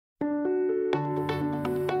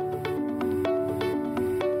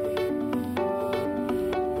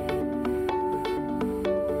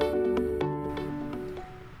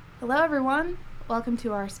Hello, everyone. Welcome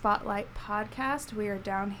to our Spotlight podcast. We are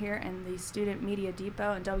down here in the Student Media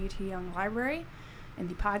Depot and W.T. Young Library in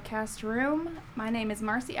the podcast room. My name is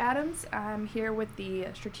Marcy Adams. I'm here with the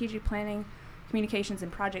Strategic Planning, Communications,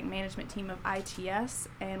 and Project Management team of ITS,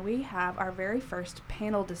 and we have our very first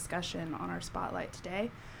panel discussion on our Spotlight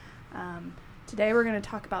today. Today we're going to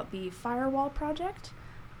talk about the firewall project.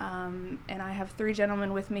 And I have three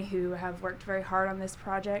gentlemen with me who have worked very hard on this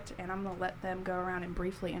project, and I'm going to let them go around and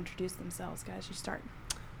briefly introduce themselves. Guys, you start.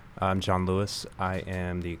 I'm John Lewis. I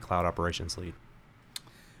am the Cloud Operations Lead.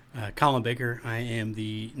 Colin Baker. I am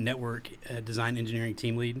the Network Design Engineering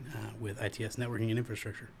Team Lead with ITS Networking and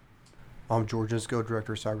Infrastructure. I'm George Isco,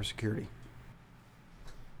 Director of Cybersecurity.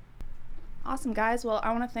 Awesome, guys. Well,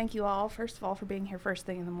 I want to thank you all, first of all, for being here first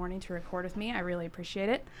thing in the morning to record with me. I really appreciate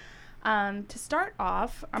it. To start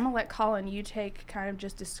off, I'm going to let Colin, you take kind of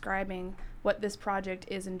just describing what this project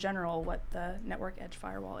is in general, what the Network Edge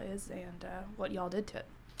Firewall is, and what y'all did to it.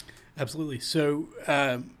 Absolutely. So,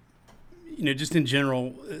 just in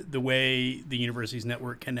general, the way the university's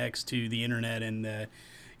network connects to the internet and,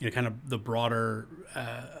 kind of the broader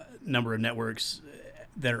number of networks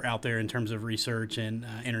that are out there in terms of research and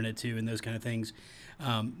Internet 2 and those kind of things,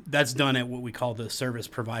 that's done at what we call the service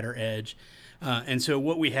provider edge. And so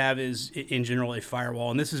what we have is, in general, a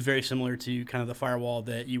firewall. And this is very similar to kind of the firewall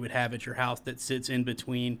that you would have at your house that sits in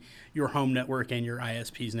between your home network and your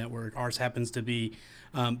ISP's network. Ours happens to be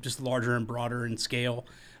just larger and broader in scale.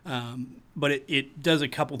 But it does a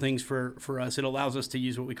couple things for us. It allows us to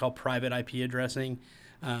use what we call private IP addressing.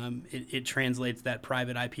 It translates that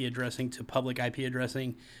private IP addressing to public IP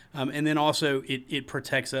addressing. And then also it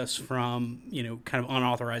protects us from, kind of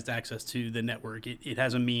unauthorized access to the network. It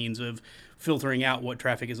has a means of filtering out what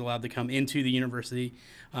traffic is allowed to come into the university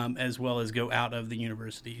as well as go out of the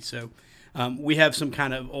university. So we have some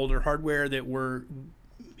kind of older hardware that we're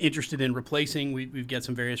interested in replacing. We've got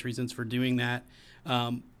some various reasons for doing that.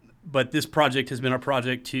 But this project has been a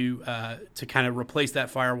project to kind of replace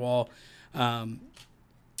that firewall,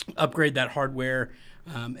 upgrade that hardware,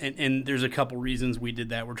 and there's a couple reasons we did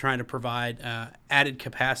that. We're trying to provide added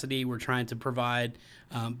capacity. We're trying to provide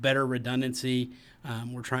better redundancy.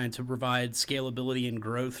 We're trying to provide scalability and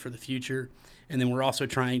growth for the future. And then we're also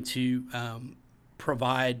trying to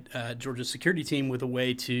provide Georgia's security team with a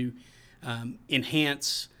way to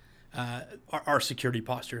enhance our security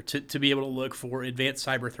posture, to be able to look for advanced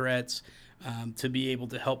cyber threats, to be able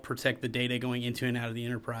to help protect the data going into and out of the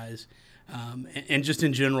enterprise. And just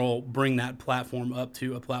in general, bring that platform up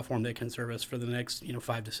to a platform that can serve us for the next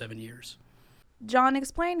 5 to 7 years. John,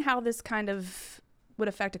 explain how this kind of would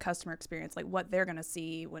affect a customer experience, like what they're going to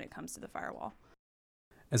see when it comes to the firewall.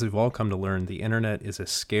 As we've all come to learn, the internet is a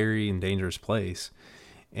scary and dangerous place.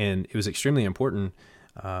 And it was extremely important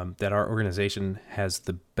that our organization has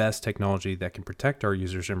the best technology that can protect our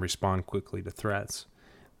users and respond quickly to threats.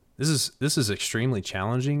 This is extremely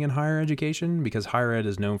challenging in higher education because higher ed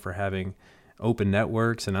is known for having open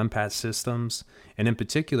networks and unpatched systems. And in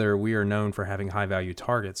particular, we are known for having high-value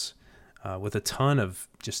targets. With a ton of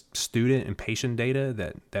just student and patient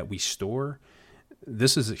data that we store,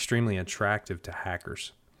 this is extremely attractive to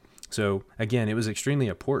hackers. So again, it was extremely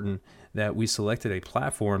important that we selected a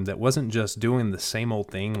platform that wasn't just doing the same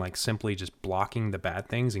old thing, like simply just blocking the bad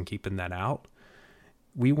things and keeping that out.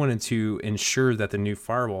 We wanted to ensure that the new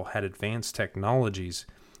firewall had advanced technologies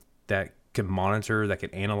that could monitor, that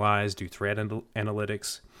could analyze, do threat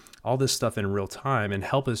analytics, all this stuff in real time, and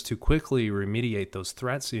help us to quickly remediate those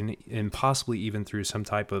threats and possibly even through some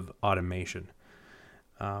type of automation.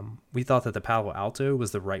 We thought that the Palo Alto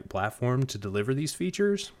was the right platform to deliver these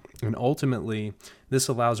features, and ultimately, this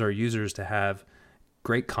allows our users to have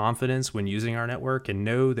great confidence when using our network and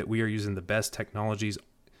know that we are using the best technologies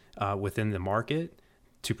within the market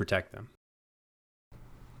to protect them.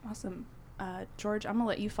 Awesome. George, I'm going to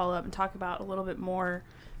let you follow up and talk about a little bit more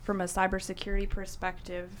from a cybersecurity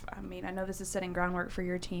perspective. I mean, I know this is setting groundwork for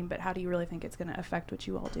your team, but how do you really think it's going to affect what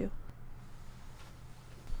you all do?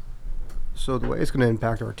 So the way it's going to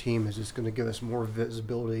impact our team is it's going to give us more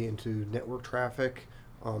visibility into network traffic,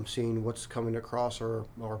 seeing what's coming across our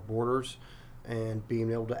borders and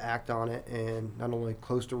being able to act on it, and not only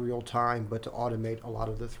close to real time, but to automate a lot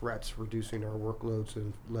of the threats, reducing our workloads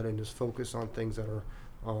and letting us focus on things that are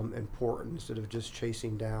important instead of just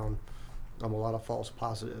chasing down a lot of false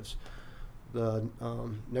positives. The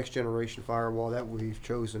next generation firewall that we've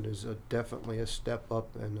chosen is definitely a step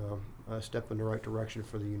up and a step in the right direction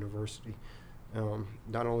for the university.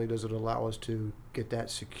 Not only does it allow us to get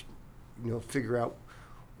that, figure out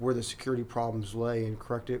where the security problems lay and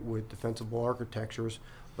correct it with defensible architectures,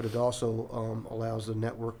 but it also allows the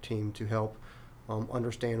network team to help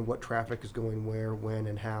understand what traffic is going where, when,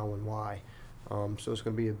 and how, and why. So it's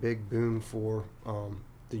going to be a big boom for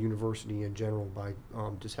the university in general by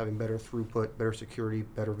just having better throughput, better security,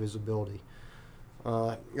 better visibility.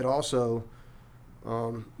 It also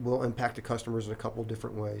will impact the customers in a couple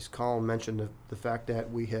different ways. Colin mentioned the fact that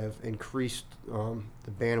we have increased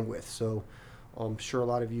the bandwidth. So I'm sure a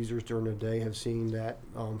lot of users during the day have seen that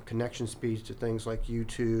connection speeds to things like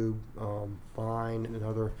YouTube, Vine, and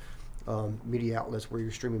other media outlets where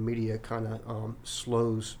you're streaming media kind of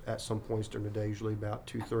slows at some points during the day, usually about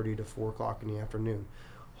 2:30 to 4 o'clock in the afternoon.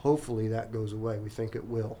 Hopefully that goes away. We think it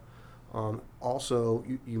will. Also,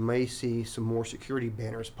 you may see some more security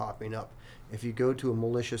banners popping up. If you go to a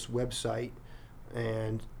malicious website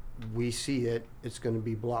and we see it, it's going to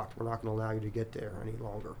be blocked. We're not going to allow you to get there any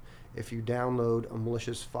longer. If you download a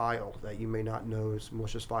malicious file that you may not know is a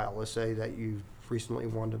malicious file, let's say that you've recently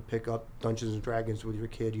wanted to pick up Dungeons and Dragons with your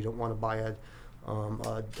kid, you don't want to buy a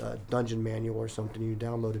dungeon manual or something, you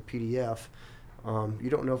download a PDF. You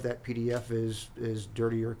don't know if that PDF is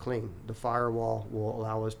dirty or clean. The firewall will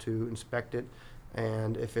allow us to inspect it,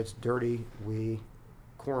 and if it's dirty, we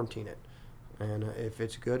quarantine it. And if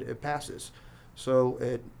it's good, it passes. So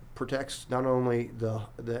it protects not only the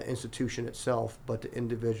institution itself, but the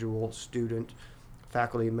individual student,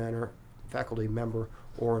 faculty member,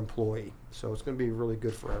 or employee. So it's going to be really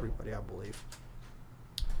good for everybody, I believe.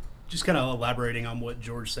 Just kind of elaborating on what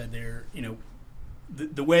George said there,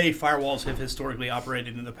 the way firewalls have historically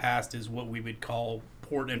operated in the past is what we would call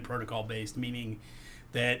port and protocol based, meaning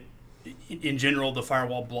that in general the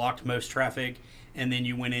firewall blocked most traffic, and then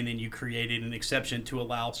you went in and you created an exception to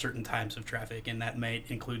allow certain types of traffic, and that may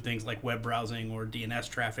include things like web browsing or DNS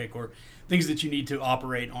traffic or things that you need to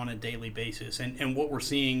operate on a daily basis. And what we're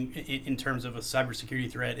seeing in terms of a cybersecurity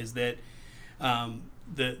threat is that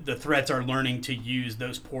the threats are learning to use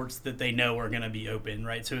those ports that they know are going to be open,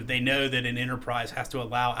 right? So if they know that an enterprise has to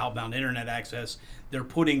allow outbound internet access, they're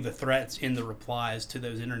putting the threats in the replies to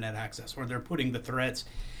those internet access, or they're putting the threats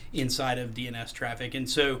inside of DNS traffic. And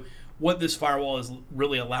so what this firewall is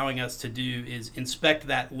really allowing us to do is inspect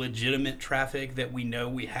that legitimate traffic that we know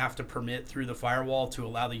we have to permit through the firewall to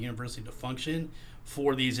allow the university to function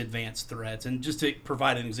for these advanced threats. And just to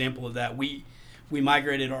provide an example of that, we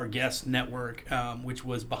migrated our guest network, which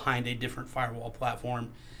was behind a different firewall platform,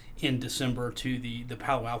 in December to the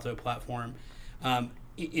Palo Alto platform.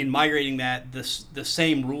 In migrating that, the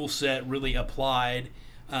same rule set really applied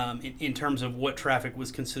in terms of what traffic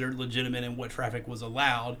was considered legitimate and what traffic was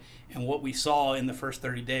allowed. And what we saw in the first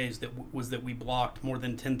 30 days was that we blocked more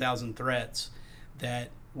than 10,000 threats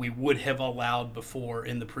that we would have allowed before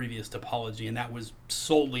in the previous topology, and that was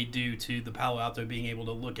solely due to the Palo Alto being able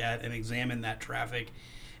to look at and examine that traffic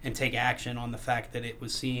and take action on the fact that it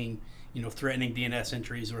was seeing, threatening DNS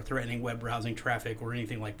entries or threatening web browsing traffic or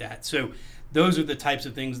anything like that. So those are the types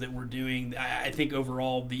of things that we're doing. I think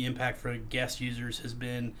overall the impact for guest users has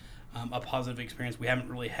been a positive experience. We haven't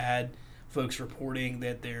really had folks reporting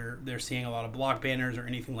that they're seeing a lot of block banners or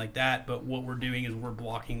anything like that, but what we're doing is we're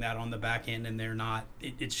blocking that on the back end, and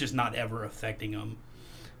it's just not ever affecting them.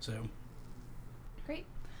 So great.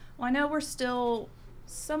 Well, I know we're still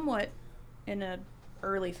somewhat in an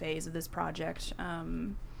early phase of this project,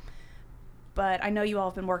 but I know you all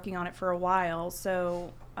have been working on it for a while,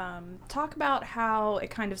 so talk about how it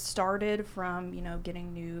kind of started from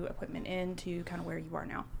getting new equipment in to kind of where you are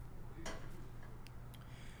now.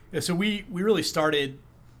 Yeah, so we really started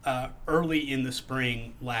early in the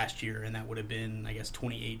spring last year, and that would have been, I guess,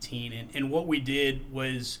 2018. And what we did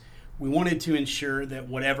was we wanted to ensure that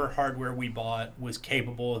whatever hardware we bought was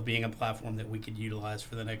capable of being a platform that we could utilize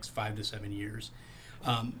for the next 5 to 7 years.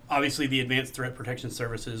 Obviously, the advanced threat protection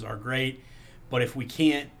services are great, but if we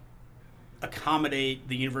can't accommodate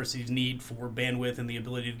the university's need for bandwidth and the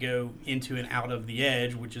ability to go into and out of the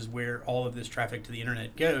edge, which is where all of this traffic to the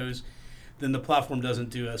internet goes, then the platform doesn't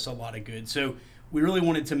do us a lot of good. So we really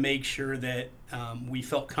wanted to make sure that we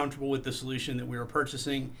felt comfortable with the solution that we were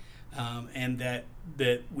purchasing, and that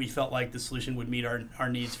we felt like the solution would meet our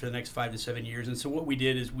needs for the next 5 to 7 years. And so what we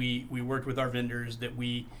did is we worked with our vendors that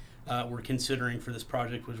we were considering for this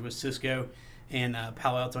project, which was Cisco and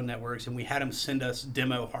Palo Alto Networks, and we had them send us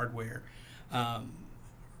demo hardware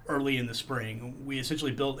early in the spring. We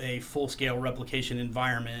essentially built a full-scale replication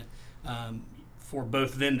environment for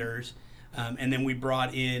both vendors. And then we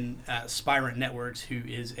brought in Spirent Networks, who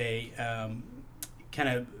is a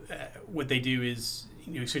what they do is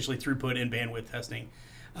essentially throughput and bandwidth testing.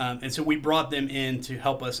 And so we brought them in to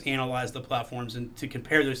help us analyze the platforms and to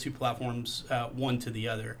compare those two platforms one to the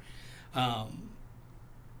other.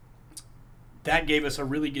 That gave us a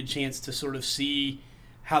really good chance to sort of see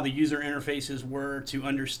how the user interfaces were, to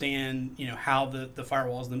understand, how the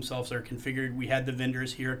firewalls themselves are configured. We had the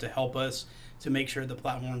vendors here to help us to make sure the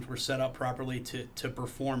platforms were set up properly to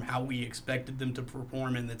perform how we expected them to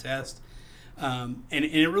perform in the test. And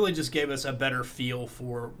it really just gave us a better feel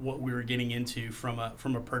for what we were getting into from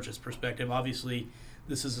a purchase perspective. Obviously,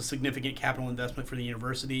 this is a significant capital investment for the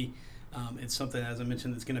university. It's something, as I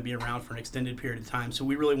mentioned, that's going to be around for an extended period of time. So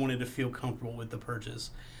we really wanted to feel comfortable with the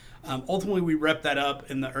purchase. Ultimately, we wrapped that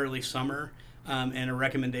up in the early summer, and a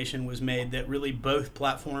recommendation was made that really both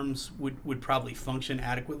platforms would probably function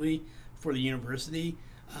adequately for the university,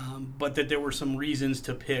 but that there were some reasons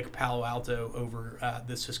to pick Palo Alto over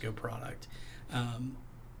the Cisco product.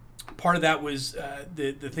 Part of that was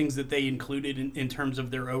the things that they included in terms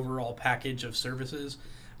of their overall package of services.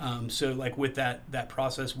 So like with that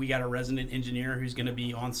process, we got a resident engineer who's going to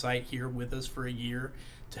be on site here with us for a year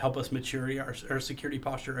to help us mature our security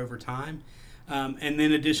posture over time. And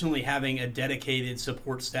then additionally having a dedicated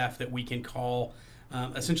support staff that we can call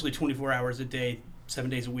essentially 24 hours a day, 7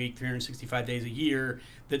 days a week, 365 days a year,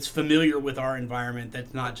 that's familiar with our environment,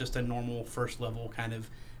 that's not just a normal first level kind of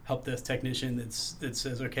help desk technician that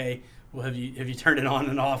says, okay, well, have you turned it on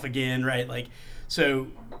and off again, right? Like, so,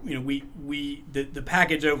 the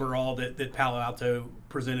package overall that Palo Alto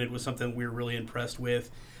presented was something we were really impressed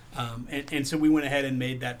with. And so we went ahead and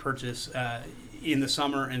made that purchase in the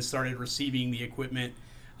summer and started receiving the equipment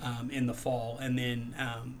in the fall. And then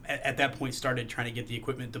at that point started trying to get the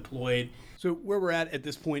equipment deployed. So where we're at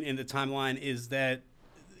this point in the timeline is that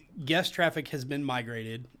guest traffic has been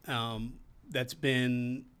migrated. That's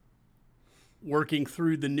been working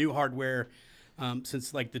through the new hardware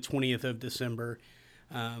since like the 20th of December.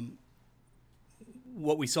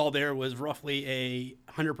 What we saw there was roughly a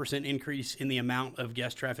 100% increase in the amount of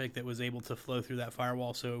guest traffic that was able to flow through that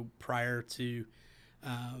firewall. So prior to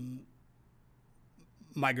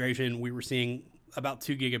migration, we were seeing about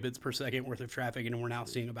 2 gigabits per second worth of traffic, and we're now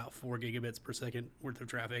seeing about 4 gigabits per second worth of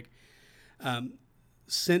traffic.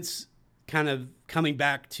 Since kind of coming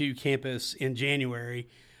back to campus in January,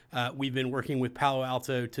 we've been working with Palo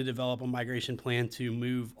Alto to develop a migration plan to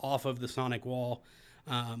move off of the Sonic Wall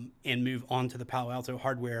and move onto the Palo Alto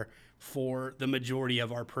hardware for the majority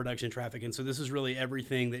of our production traffic. And so this is really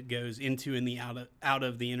everything that goes into and out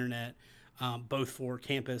of the internet, both for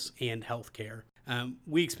campus and healthcare.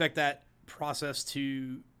 We expect that process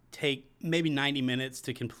to take maybe 90 minutes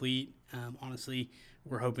to complete. Honestly,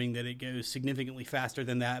 we're hoping that it goes significantly faster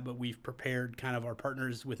than that, but we've prepared kind of our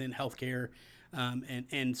partners within healthcare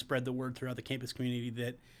and spread the word throughout the campus community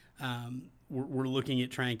that we're looking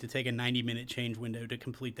at trying to take a 90-minute change window to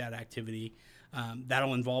complete that activity.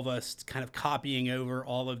 That'll involve us kind of copying over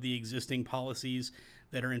all of the existing policies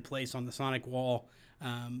that are in place on the Sonic Wall,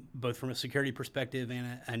 both from a security perspective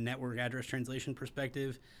and a network address translation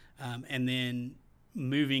perspective, and then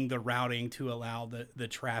moving the routing to allow the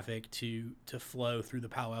traffic to flow through the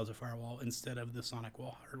Palo Alto firewall instead of the Sonic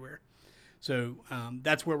Wall hardware. So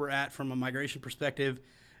that's where we're at from a migration perspective.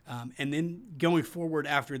 And then going forward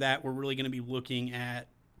after that, we're really going to be looking at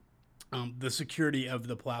the security of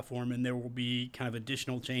the platform, and there will be kind of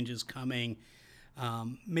additional changes coming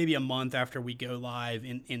maybe a month after we go live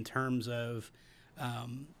in terms of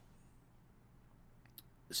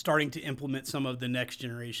starting to implement some of the next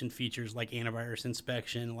generation features like antivirus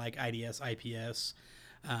inspection, like IDS, IPS.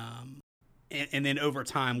 And then over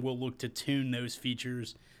time, we'll look to tune those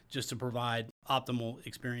features just to provide optimal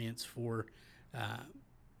experience for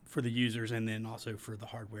the users and then also for the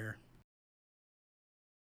hardware.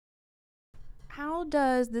 How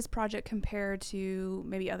does this project compare to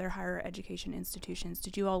maybe other higher education institutions?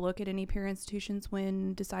 Did you all look at any peer institutions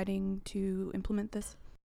when deciding to implement this?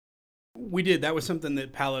 We did. That was something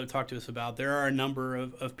that Palo talked to us about. There are a number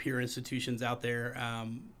of peer institutions out there,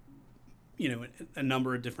 a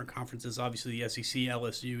number of different conferences. Obviously, the SEC,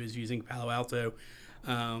 LSU is using Palo Alto.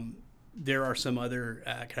 There are some other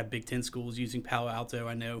kind of Big Ten schools using Palo Alto.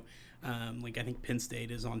 I know, I think Penn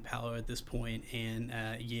State is on Palo at this point, and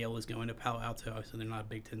Yale is going to Palo Alto. Obviously, they're not a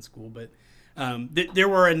Big Ten school, but there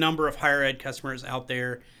were a number of higher ed customers out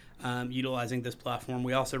there utilizing this platform.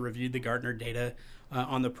 We also reviewed the Gartner data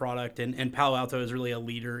on the product, and Palo Alto is really a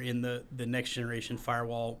leader in the next generation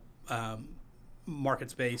firewall market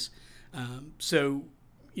space. So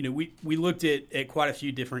we looked at quite a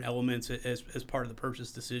few different elements as part of the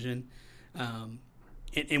purchase decision,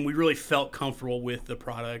 and we really felt comfortable with the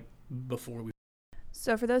product before we.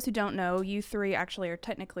 So for those who don't know, you three actually are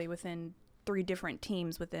technically within 3 different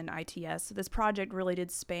teams within ITS. So this project really did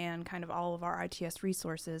span kind of all of our ITS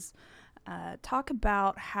resources. Talk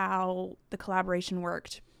about how the collaboration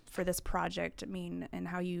worked for this project, and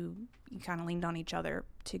how you kind of leaned on each other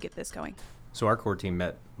to get this going? So our core team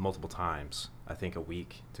met multiple times, I think a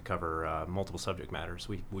week, to cover multiple subject matters.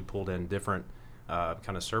 We pulled in different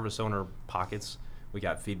kind of service owner pockets. We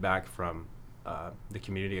got feedback from the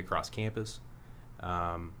community across campus.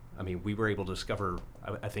 We were able to discover,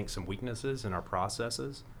 I think, some weaknesses in our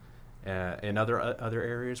processes and other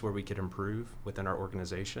areas where we could improve within our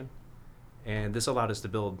organization. And this allowed us to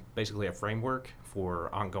build basically a framework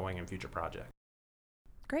for ongoing and future projects.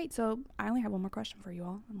 Great. So I only have one more question for you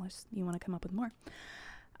all, unless you want to come up with more.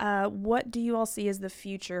 What do you all see as the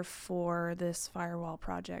future for this firewall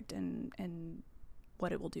project and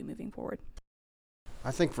what it will do moving forward? I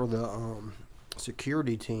think for the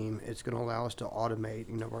security team, it's going to allow us to automate.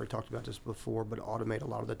 I've already talked about this before, but automate a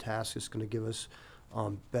lot of the tasks. It's going to give us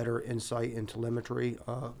better insight and telemetry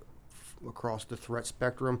across the threat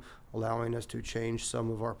spectrum, allowing us to change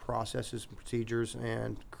some of our processes and procedures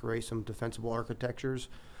and create some defensible architectures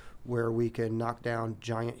where we can knock down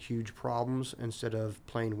giant, huge problems instead of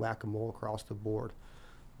playing whack-a-mole across the board.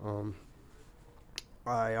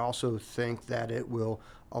 I also think that it will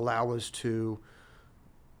allow us to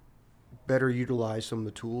better utilize some of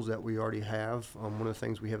the tools that we already have. One of the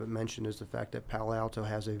things we haven't mentioned is the fact that Palo Alto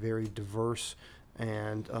has a very diverse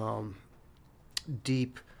and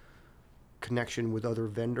deep connection with other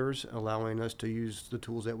vendors, allowing us to use the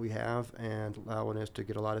tools that we have and allowing us to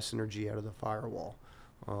get a lot of synergy out of the firewall.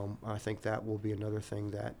 I think that will be another thing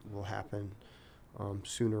that will happen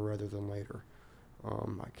sooner rather than later.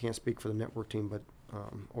 I can't speak for the network team, but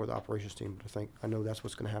or the operations team, but I know that's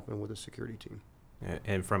what's going to happen with the security team.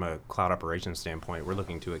 And from a cloud operations standpoint, we're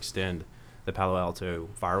looking to extend the Palo Alto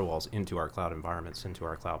firewalls into our cloud environments, into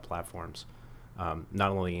our cloud platforms,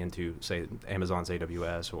 not only into, say, Amazon's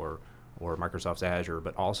AWS or Microsoft's Azure,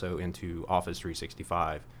 but also into Office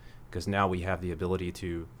 365, because now we have the ability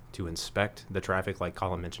to inspect the traffic, like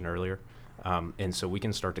Colin mentioned earlier, and so we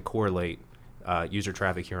can start to correlate user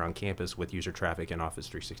traffic here on campus with user traffic in Office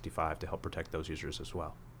 365 to help protect those users as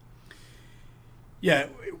well. Yeah,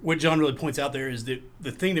 what John really points out there is that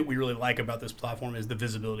the thing that we really like about this platform is the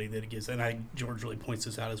visibility that it gives, and George really points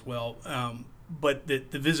this out as well. But the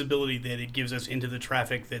visibility that it gives us into the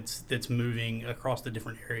traffic that's moving across the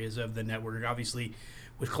different areas of the network. Obviously,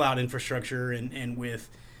 with cloud infrastructure and with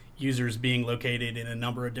users being located in a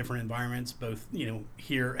number of different environments, both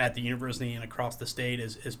here at the university and across the state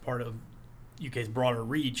as part of UK's broader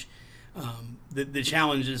reach. The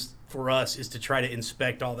challenge is for us is to try to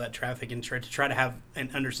inspect all that traffic and try to have an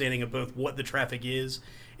understanding of both what the traffic is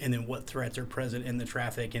and then what threats are present in the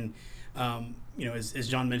traffic. And as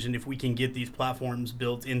John mentioned, if we can get these platforms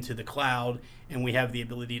built into the cloud and we have the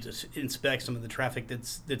ability to inspect some of the traffic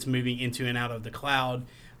that's moving into and out of the cloud,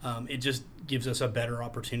 it just gives us a better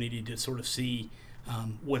opportunity to sort of see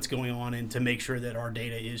what's going on and to make sure that our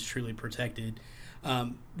data is truly protected.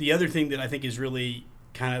 The other thing that I think is really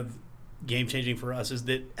kind of game-changing for us is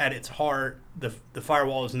that at its heart, the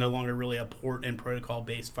firewall is no longer really a port and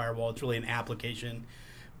protocol-based firewall. It's really an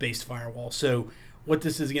application-based firewall. So what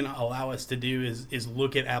this is going to allow us to do is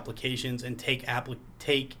look at applications and take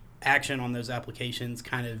action on those applications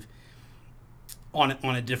kind of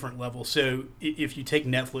on a different level. So if you take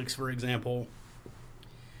Netflix, for example,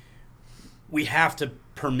 we have to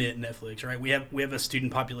permit Netflix, right? We have a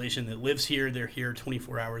student population that lives here. They're here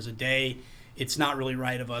 24 hours a day. It's not really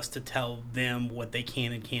right of us to tell them what they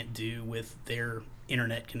can and can't do with their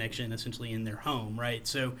internet connection, essentially in their home, right?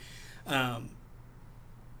 So,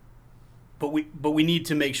 but we need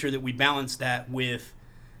to make sure that we balance that with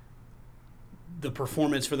the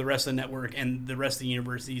performance for the rest of the network, and the rest of the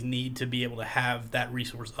universities need to be able to have that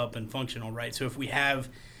resource up and functional, right? So if we have,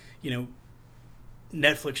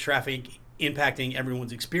 Netflix traffic impacting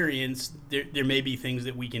everyone's experience, there may be things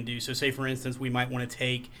that we can do. So say, for instance, we might want to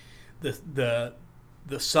take the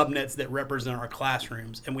subnets that represent our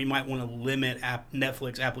classrooms, and we might want to limit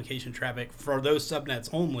Netflix application traffic for those subnets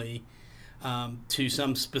only to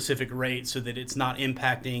some specific rate so that it's not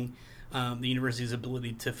impacting the university's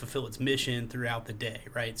ability to fulfill its mission throughout the day,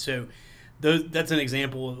 right? So that's an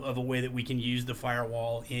example of a way that we can use the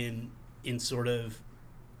firewall in sort of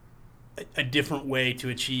a different way to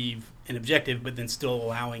achieve an objective, but then still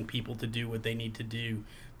allowing people to do what they need to do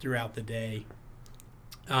throughout the day.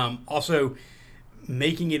 Also,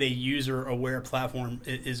 making it a user-aware platform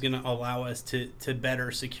is going to allow us to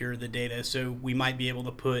better secure the data. So we might be able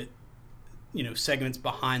to put, segments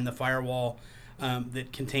behind the firewall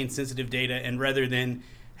that contain sensitive data, and rather than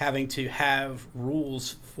having to have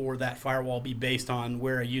rules for that firewall be based on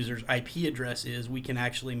where a user's IP address is, we can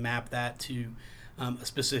actually map that to a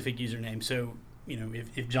specific username. So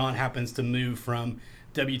if John happens to move from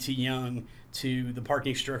W.T. Young to the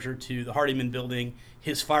parking structure to the Hardiman building,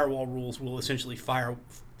 his firewall rules will essentially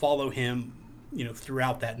follow him,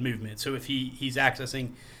 throughout that movement. So if he's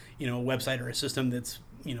accessing, a website or a system that's,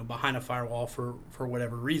 behind a firewall for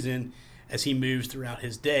whatever reason, as he moves throughout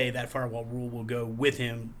his day, that firewall rule will go with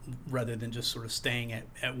him rather than just sort of staying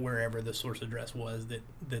at wherever the source address was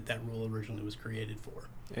that rule originally was created for.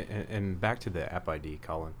 And back to the app ID,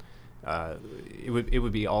 Colin. It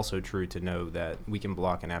would be also true to know that we can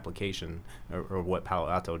block an application or what Palo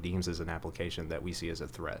Alto deems as an application that we see as a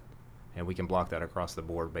threat, and we can block that across the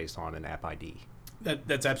board based on an app ID.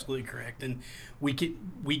 That's absolutely correct, and we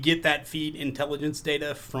get that feed intelligence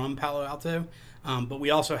data from Palo Alto, but we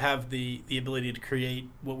also have the ability to create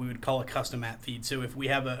what we would call a custom app feed. So if we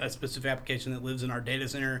have a specific application that lives in our data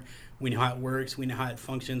center, we know how it works, we know how it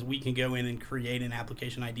functions, we can go in and create an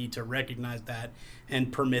application ID to recognize that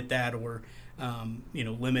and permit that, or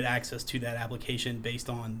limit access to that application based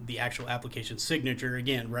on the actual application signature,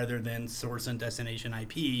 again, rather than source and destination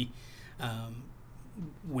IP,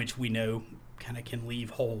 which we know kind of can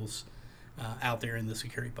leave holes out there in the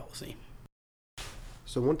security policy.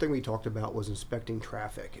 So one thing we talked about was inspecting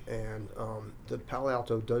traffic, and the Palo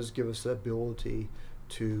Alto does give us the ability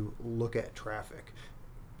to look at traffic,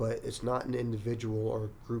 but it's not an individual or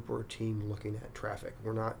group or a team looking at traffic.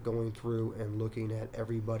 We're not going through and looking at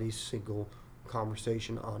everybody's single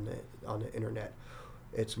conversation on the internet.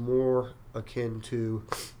 It's more akin to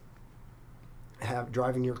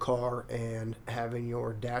driving your car and having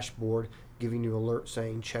your dashboard giving you alerts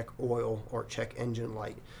saying check oil or check engine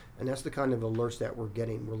light. And that's the kind of alerts that we're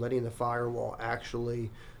getting. We're letting the firewall actually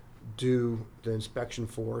do the inspection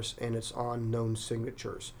for us, and it's on known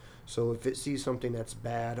signatures. So if it sees something that's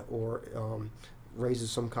bad or raises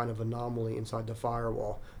some kind of anomaly inside the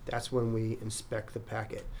firewall, that's when we inspect the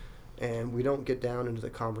packet. And we don't get down into the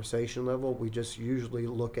conversation level. We just usually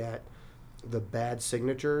look at the bad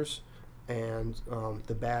signatures and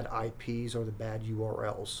the bad IPs or the bad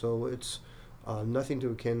URLs. So it's nothing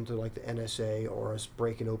too akin to like the NSA or us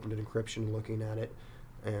breaking open an encryption and looking at it.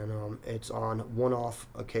 And it's on one-off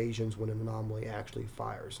occasions when an anomaly actually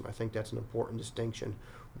fires. And I think that's an important distinction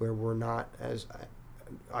where we're not, as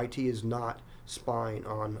IT is not spying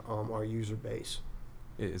on our user base.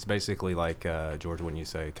 It's basically like, George, when you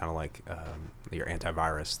say kind of like your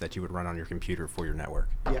antivirus that you would run on your computer for your network.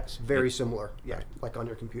 Yes, very similar. Yeah, like on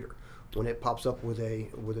your computer. When it pops up with a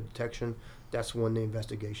detection, that's when the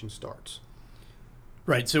investigation starts.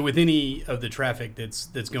 Right. So with any of the traffic that's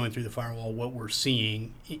going through the firewall, what we're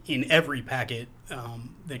seeing in every packet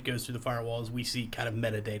that goes through the firewall is we see kind of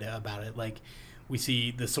metadata about it. Like we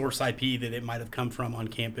see the source IP that it might have come from on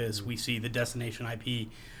campus. We see the destination IP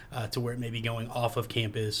to where it may be going off of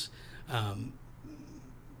campus.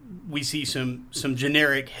 We see some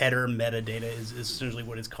generic header metadata is essentially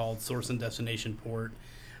what it's called, source and destination port.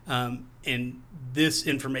 And this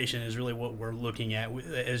information is really what we're looking at.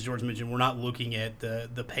 As George mentioned, we're not looking at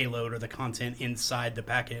the payload or the content inside the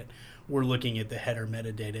packet. We're looking at the header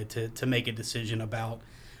metadata to make a decision about,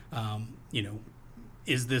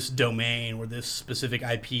 is this domain or this specific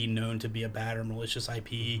IP known to be a bad or malicious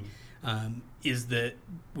IP? Mm-hmm.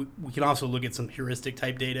 We can also look at some heuristic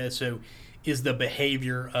type data. So is the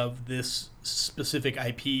behavior of this specific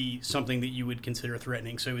IP something that you would consider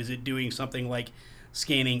threatening? So is it doing something like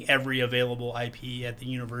scanning every available IP at the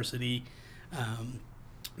university?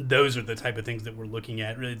 Those are the type of things that we're looking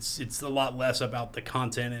at. It's a lot less about the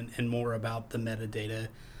content and more about the metadata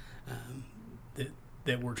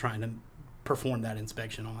that we're trying to perform that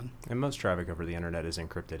inspection on. And most traffic over the internet is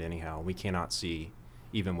encrypted anyhow. We cannot see,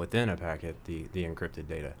 even within a packet, the encrypted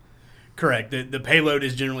data. Correct. The payload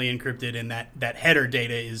is generally encrypted, and that header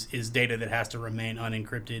data is data that has to remain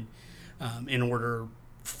unencrypted in order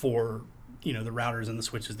for the routers and the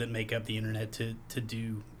switches that make up the internet to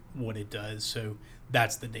do what it does. So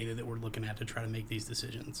that's the data that we're looking at to try to make these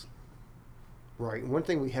decisions. Right. One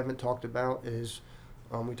thing we haven't talked about is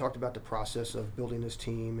we talked about the process of building this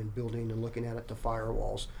team and building and looking at the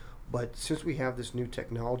firewalls. But since we have this new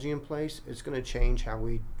technology in place, it's going to change how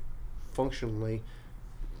we functionally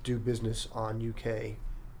do business on UK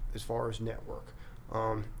as far as network.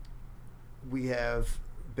 We have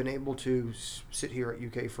been able to sit here at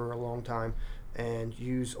UK for a long time and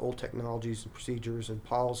use old technologies and procedures and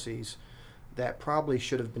policies that probably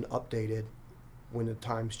should have been updated when the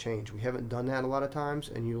times change. We haven't done that a lot of times,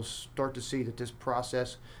 and you'll start to see that this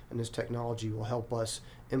process and this technology will help us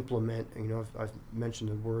implement, I've mentioned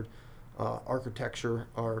the word architecture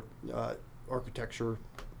or architecture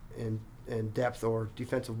in depth, or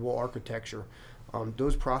defensive wall architecture.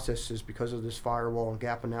 Those processes, because of this firewall and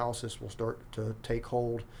gap analysis, will start to take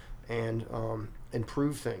hold and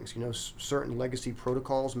improve things. Certain legacy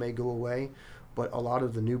protocols may go away, but a lot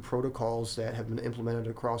of the new protocols that have been implemented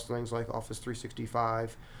across things like Office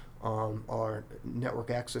 365, our network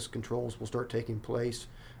access controls will start taking place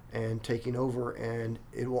and taking over, and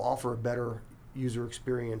it will offer a better user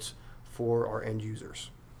experience for our end users.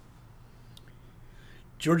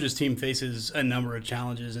 Georgia's team faces a number of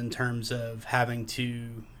challenges in terms of having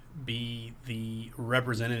to be the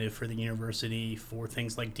representative for the university for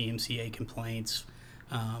things like DMCA complaints,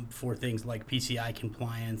 for things like PCI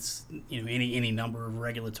compliance, any number of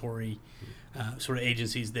regulatory sort of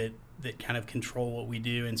agencies that kind of control what we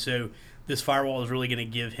do. And so this firewall is really going to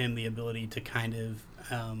give him the ability to kind of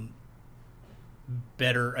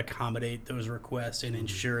better accommodate those requests and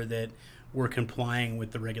ensure that we're complying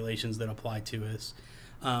with the regulations that apply to us.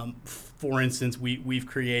 For instance, we've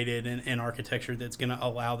created an architecture that's going to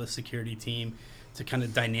allow the security team to kind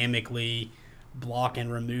of dynamically block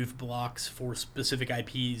and remove blocks for specific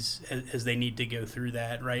IPs as they need to go through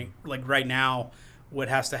that, right? Like right now, what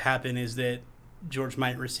has to happen is that George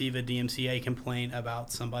might receive a DMCA complaint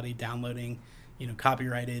about somebody downloading,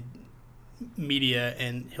 copyrighted media,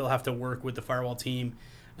 and he'll have to work with the firewall team,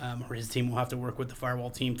 or his team will have to work with the firewall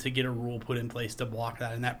team to get a rule put in place to block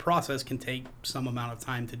that. And that process can take some amount of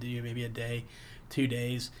time to do, maybe a day, 2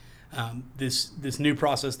 days. This new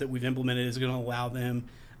process that we've implemented is going to allow them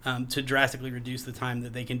to drastically reduce the time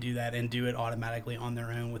that they can do that and do it automatically on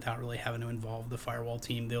their own without really having to involve the firewall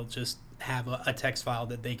team. They'll just have a text file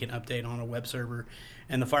that they can update on a web server,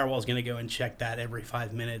 and the firewall is going to go and check that every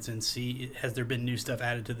 5 minutes and see, has there been new stuff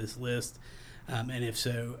added to this list? And if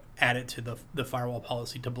so, add it to the firewall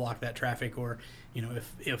policy to block that traffic. Or,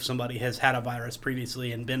 if somebody has had a virus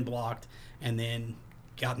previously and been blocked and then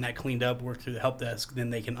gotten that cleaned up, worked through the help desk, then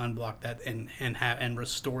they can unblock that and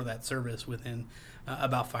restore that service within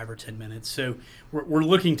about 5 or 10 minutes. So we're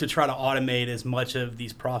looking to try to automate as much of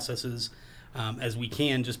these processes as we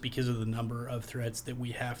can, just because of the number of threats that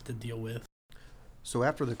we have to deal with. So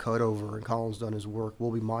after the cutover and Colin's done his work,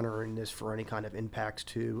 we'll be monitoring this for any kind of impacts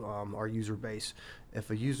to our user base.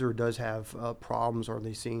 If a user does have problems, or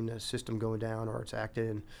they've seen a system going down, or it's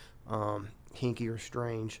acting hinky or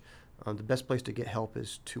strange, the best place to get help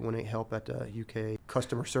is 218-HELP at the UK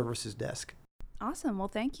Customer Services Desk. Awesome. Well,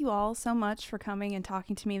 thank you all so much for coming and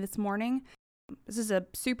talking to me this morning. This is a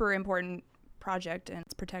super important project, and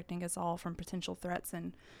it's protecting us all from potential threats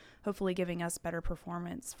and hopefully giving us better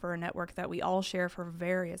performance for a network that we all share for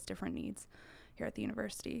various different needs here at the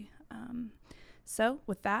university. So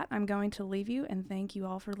with that, I'm going to leave you and thank you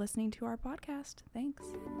all for listening to our podcast. Thanks.